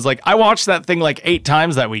stuff. And I was like, I watched that thing like 8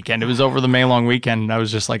 times that weekend. It was over the May long weekend. And I was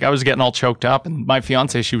just like, I was getting all choked up. And my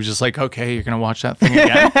fiance, she was just like, okay, you're going to watch that thing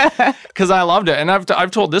again. Cause I loved it. And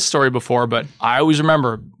I've told this story before, but I always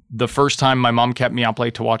remember the first time my mom kept me up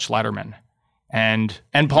late to watch Letterman. And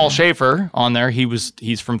Paul Schaefer on there,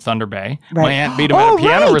 he's from Thunder Bay. Right. My aunt beat him at a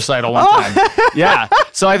piano recital one time. Yeah.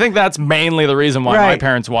 So I think that's mainly the reason why my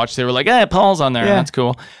parents watched. They were like, hey, Paul's on there. Yeah. That's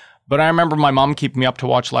cool. But I remember my mom keeping me up to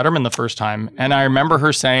watch Letterman the first time. And I remember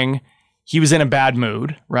her saying, he was in a bad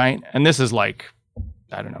mood, right? And this is like,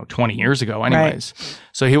 I don't know, 20 years ago anyways. Right.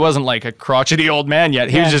 So he wasn't like a crotchety old man yet.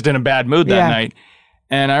 He was just in a bad mood that night.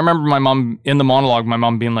 And I remember my mom, in the monologue, my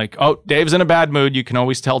mom being like, oh, Dave's in a bad mood. You can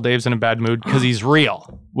always tell Dave's in a bad mood because he's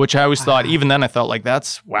real, which I always thought, even then I felt like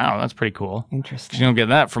that's pretty cool. Interesting. You don't get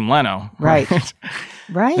that from Leno. Right.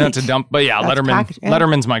 Right. That's a dump. But yeah, that's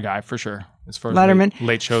Letterman's my guy for sure. As far as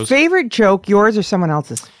late shows. Favorite joke, yours or someone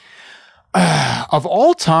else's? Of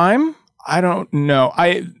all time, I don't know.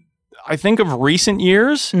 I think of recent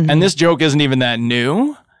years, and this joke isn't even that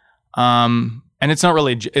new. And it's not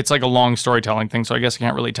really, it's like a long storytelling thing, so I guess I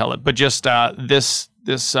can't really tell it. But just this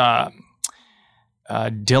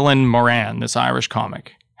Dylan Moran, this Irish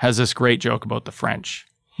comic, has this great joke about the French.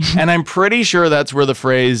 And I'm pretty sure that's where the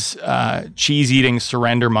phrase cheese-eating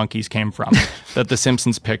surrender monkeys came from, that The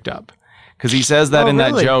Simpsons picked up. Because he says that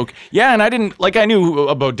that joke. Yeah, and I knew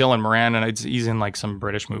about Dylan Moran, and he's in like some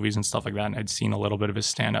British movies and stuff like that, and I'd seen a little bit of his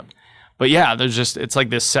stand-up. But yeah, it's like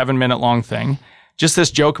this 7-minute long thing. Just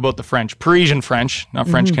this joke about the French, Parisian French, not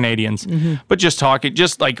French Canadians, but just talking,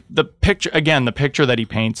 just like the picture that he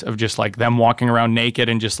paints of just like them walking around naked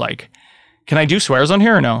and just like, can I do swears on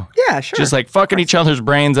here or no? Yeah, sure. Just like fucking each other's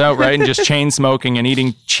brains out, right? And just chain smoking and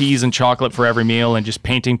eating cheese and chocolate for every meal and just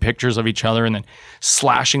painting pictures of each other and then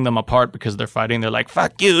slashing them apart because they're fighting. They're like,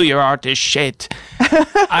 fuck you, your art is shit.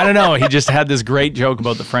 I don't know. He just had this great joke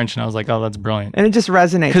about the French and I was like, oh, that's brilliant. And it just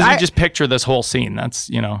resonates. Because you just picture this whole scene. That's,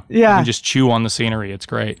 you can just chew on the scenery. It's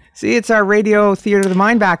great. See, it's our radio theater of the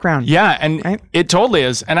mind background. Yeah, and it totally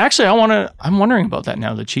is. And actually, I'm wondering about that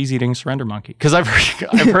now, the cheese-eating surrender monkey. Because I've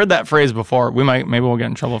heard that phrase before. Maybe we'll get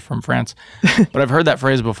in trouble from France. But I've heard that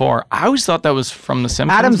phrase before. I always thought that was from The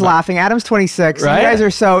Simpsons. Adam's laughing. Adam's 26. Right? You guys are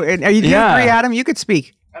so... Do you agree, Adam? You could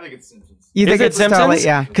speak. I think it's Simpsons. You think it's Simpsons? Totally,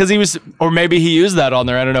 yeah. Because he was... Or maybe he used that on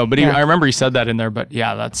there. I don't know. But I remember he said that in there. But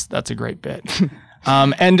yeah, that's a great bit.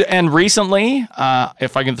 And recently,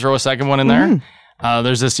 if I can throw a second one in there,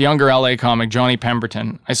 there's this younger LA comic, Johnny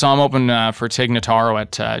Pemberton. I saw him open for Tig Notaro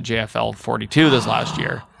at JFL 42 this last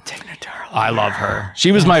year. Tig Notaro. I love her.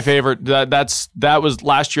 She was my favorite. That was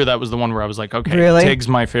last year. That was the one where I was like, okay, really? Tig's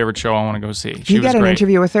my favorite show. I want to go see. You got an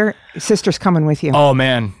interview with her? Sister's coming with you. Oh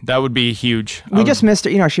man, that would be huge. We just missed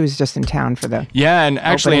her. She was just in town for the and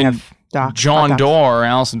actually John Doerr,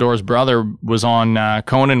 Alison Doerr's brother, was on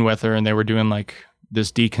Conan with her, and they were doing like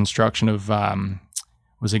this deconstruction of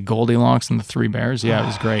was it Goldilocks and the Three Bears? Yeah, it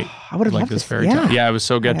was great. I would have liked this fairy tale. Yeah, it was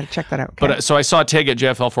so good. I gotta check that out. Okay. But so I saw Tig at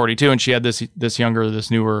JFL 42, and she had this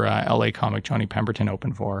newer LA comic, Johnny Pemberton,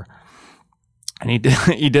 open for her. And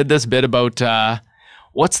he did this bit about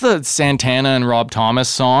what's the Santana and Rob Thomas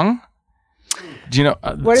song? Do you know?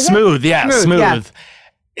 What is Smooth. It? Yeah, Smooth.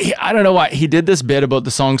 Yeah. I don't know why he did this bit about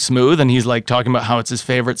the song Smooth, and he's like talking about how it's his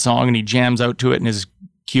favorite song, and he jams out to it in his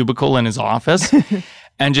cubicle in his office.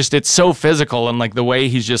 And just, it's so physical, and like the way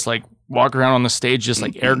he's just like walking around on the stage, just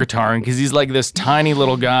like air guitaring, because he's like this tiny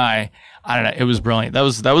little guy. I don't know. It was brilliant. That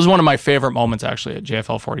was one of my favorite moments actually at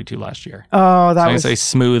JFL 42 last year. Oh, that was. I say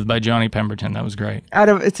Smooth by Johnny Pemberton. That was great.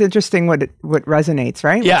 It's interesting what resonates,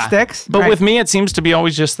 right? Yeah, what sticks. But with me, it seems to be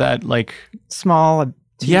always just that like small.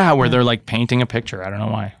 Where they're like painting a picture. I don't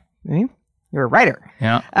know why. You're a writer.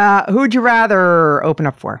 Yeah. Who would you rather open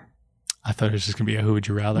up for? I thought it was just going to be a who would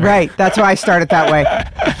you rather. Right. That's why I started that way.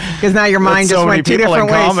 Because now your mind just went two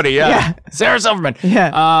different ways. Comedy, yeah. Sarah Silverman.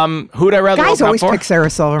 Yeah. Who would I rather Guys open always up for? pick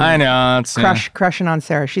Sarah Silverman. I know. It's, crushing on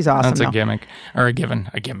Sarah. She's awesome. That's a gimmick. Or a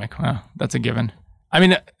given. A gimmick. Well, that's a given. I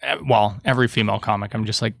mean, every female comic, I'm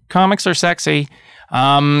just like, comics are sexy.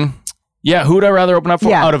 Yeah, who would I rather open up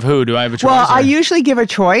for? Out of who? Do I have a choice? Well, I usually give a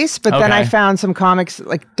choice, but then I found some comics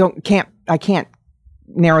like I can't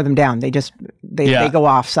narrow them down. They go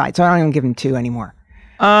offside. So I don't even give them two anymore.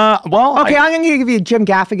 I'm going to give you Jim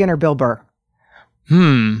Gaffigan or Bill Burr.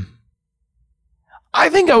 I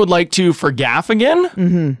think I would like to for Gaffigan.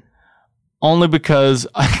 Mm-hmm. Only because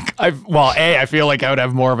I feel like I would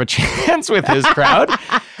have more of a chance with his crowd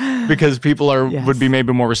because people would be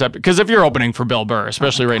maybe more receptive. Because if you're opening for Bill Burr,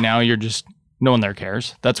 especially right now, you're just no one there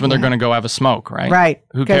cares. That's when they're going to go have a smoke, right? Right.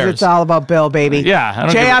 Who cares? Because it's all about Bill, baby. Yeah.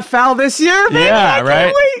 JFL this year, baby. Yeah,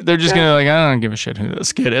 right. They're just going to like, I don't give a shit who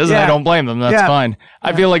this kid is. And I don't blame them. That's fine.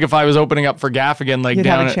 I feel like if I was opening up for Gaffigan, like you'd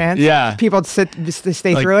have a chance. Yeah. People would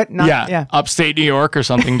stay through it. Upstate New York or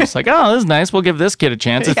something. Just like, oh, this is nice. We'll give this kid a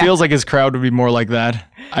chance. It feels like his crowd would be more like that.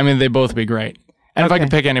 I mean, they both be great. And if I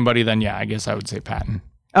could pick anybody, then I guess I would say Patton.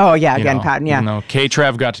 Oh yeah, Patton. Yeah. No,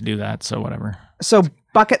 K-Trev got to do that, so whatever. So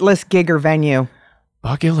bucket list gig or venue?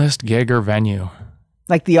 Bucket list gig or venue?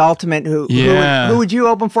 Like the ultimate, who would you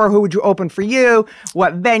open for? Who would you open for you?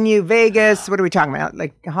 What venue? Vegas? What are we talking about?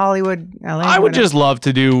 Like Hollywood, LA? I would just love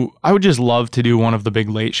to do one of the big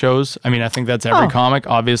late shows. I mean, I think that's every comic,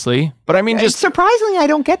 obviously. But I mean, just surprisingly, I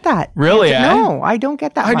don't get that. Really? No, I don't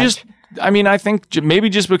get that much. I think maybe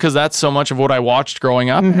just because that's so much of what I watched growing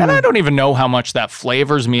up, and I don't even know how much that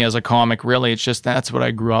flavors me as a comic, really. It's just that's what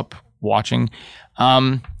I grew up watching.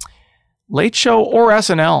 Late Show or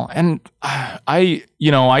SNL. And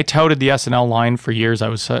I touted the SNL line for years. I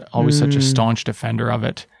was always such a staunch defender of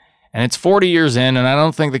it. And it's 40 years in, and I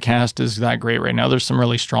don't think the cast is that great right now. There's some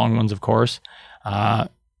really strong ones, of course. I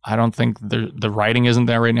don't think the writing isn't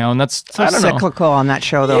there right now. And that's so cyclical on that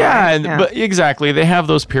show, though. Yeah, right? But exactly. They have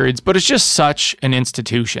those periods. But it's just such an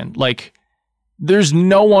institution. Like, there's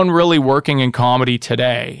no one really working in comedy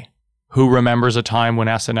today who remembers a time when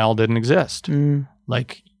SNL didn't exist.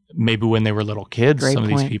 Like, maybe when they were little kids, some of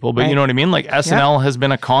these people, but you know what I mean? Like SNL has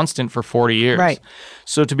been a constant for 40 years. Right.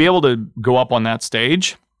 So to be able to go up on that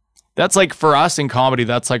stage, that's like for us in comedy,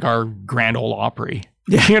 that's like our Grand Ole Opry.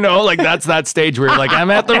 Like that's that stage where you're like,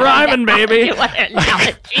 I'm at the Ryman, baby.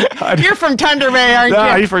 You're from Thunder Bay, aren't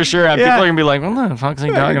you? No, for sure. People are going to be like, what the fuck is he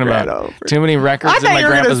talking about? Too many records in my grandpa's basement. I thought you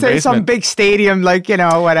were going to say some big stadium, like,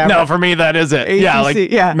 whatever. No, for me, that is it.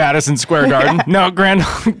 ACC, Madison Square Garden. No,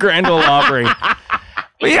 Grand Ole Opry.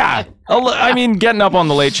 But yeah, I mean, getting up on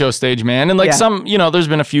the Late Show stage, man. And like there's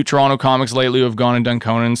been a few Toronto comics lately who have gone and done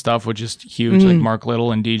Conan and stuff, which is huge. Like Mark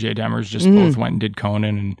Little and DJ Demers just both went and did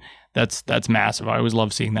Conan, and that's massive. I always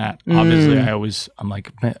love seeing that. Obviously, I'm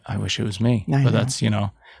like, I wish it was me. But that's,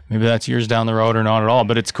 maybe that's years down the road or not at all,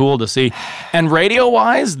 but it's cool to see. And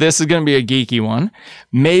radio-wise, this is going to be a geeky one.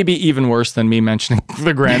 Maybe even worse than me mentioning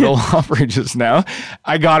the Grand Ole Opry just now.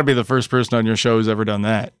 I got to be the first person on your show who's ever done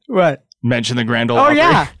that. What? Mention the Grand Ole Opry. Oh,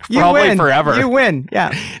 yeah. Probably win. Forever. You win,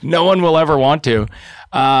 yeah. No one will ever want to.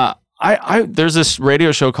 There's this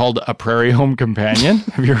radio show called A Prairie Home Companion.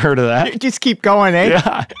 Have you heard of that? Just keep going, eh?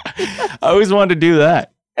 Yeah. I always wanted to do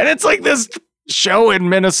that. And it's like this show in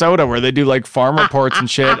Minnesota where they do like farm reports and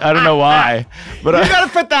shit. I don't know why, but you got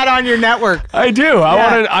to put that on your network. I do.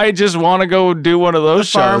 I just want to go do one of those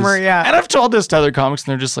shows. Farmer, yeah. And I've told this to other comics,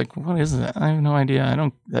 and they're just like, "What is that? I have no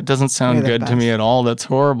idea. That doesn't sound good to me at all. That's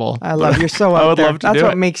horrible." I love you're so out there. That's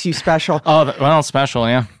what makes you special. Oh, special,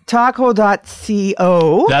 yeah.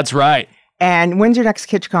 Taco.co. That's right. And when's your next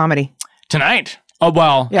Kitsch comedy? Tonight. Oh,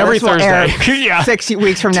 well, every Thursday. 6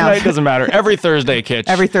 weeks from now. Tonight doesn't matter. Every Thursday, Kitsch.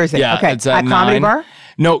 Every Thursday. Yeah, okay. It's at Comedy 9. Bar?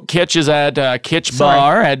 No, Kitsch is at Kitsch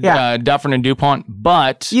Bar at Dufferin and DuPont,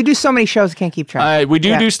 but... You do so many shows, I can't keep track. We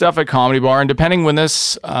do stuff at Comedy Bar, and depending when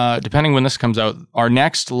this comes out, our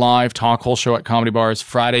next live talk hole show at Comedy Bar is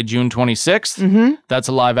Friday, June 26th. That's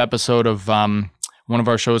a live episode of one of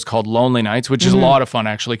our shows called Lonely Nights, which is a lot of fun,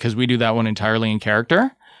 actually, because we do that one entirely in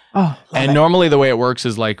character. Oh, and normally the way it works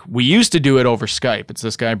is like, we used to do it over Skype. It's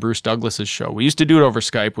this guy, Bruce Douglas's show. We used to do it over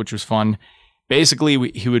Skype, which was fun.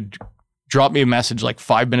 Basically, he would drop me a message like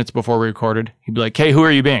 5 minutes before we recorded. He'd be like, "Hey, who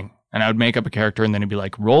are you being?" And I would make up a character, and then he'd be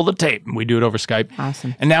like, "Roll the tape." And we do it over Skype.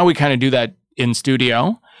 Awesome. And now we kind of do that in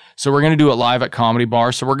studio. So we're going to do it live at Comedy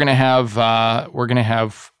Bar. So we're going to have a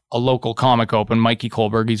local comic open, Mikey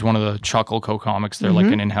Kohlberg. He's one of the Chuckle co-comics. They're like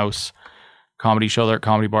an in-house comedy show there at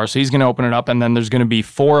Comedy Bar. So he's going to open it up, and then there's going to be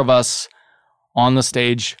 4 of us on the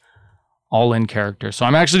stage, all in character. So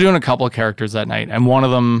I'm actually doing a couple of characters that night, and one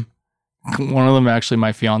of them actually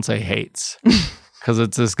my fiance hates, because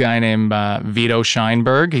it's this guy named Vito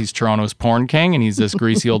Scheinberg. He's Toronto's porn king, and he's this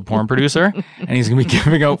greasy old porn producer, and he's going to be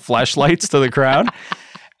giving out fleshlights to the crowd.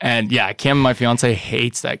 And yeah, Kim, my fiance,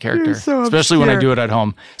 hates that character, especially when I do it at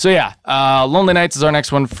home. So yeah, Lonely Nights is our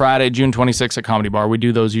next one, Friday, June 26th at Comedy Bar. We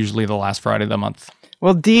do those usually the last Friday of the month.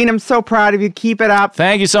 Well, Dean, I'm so proud of you. Keep it up.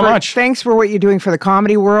 Thank you so much. Thanks for what you're doing for the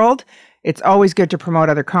comedy world. It's always good to promote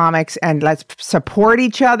other comics, and let's support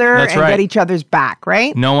each other and get each other's back,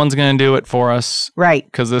 right? No one's going to do it for us. Right.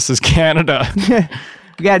 Because this is Canada.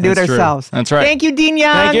 We got to do it ourselves. That's right. Thank you, Dean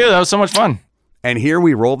Young. Thank you. That was so much fun. And here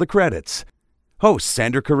we roll the credits. Host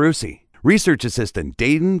Sandra Carusi. Research assistant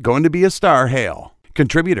Dayton Going to Be a Star Hale.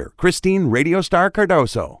 Contributor Christine Radio Star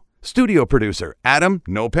Cardoso. Studio producer Adam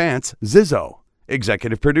No Pants Zizzo.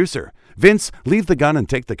 Executive producer Vince Leave the Gun and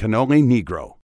Take the Cannoli Negro.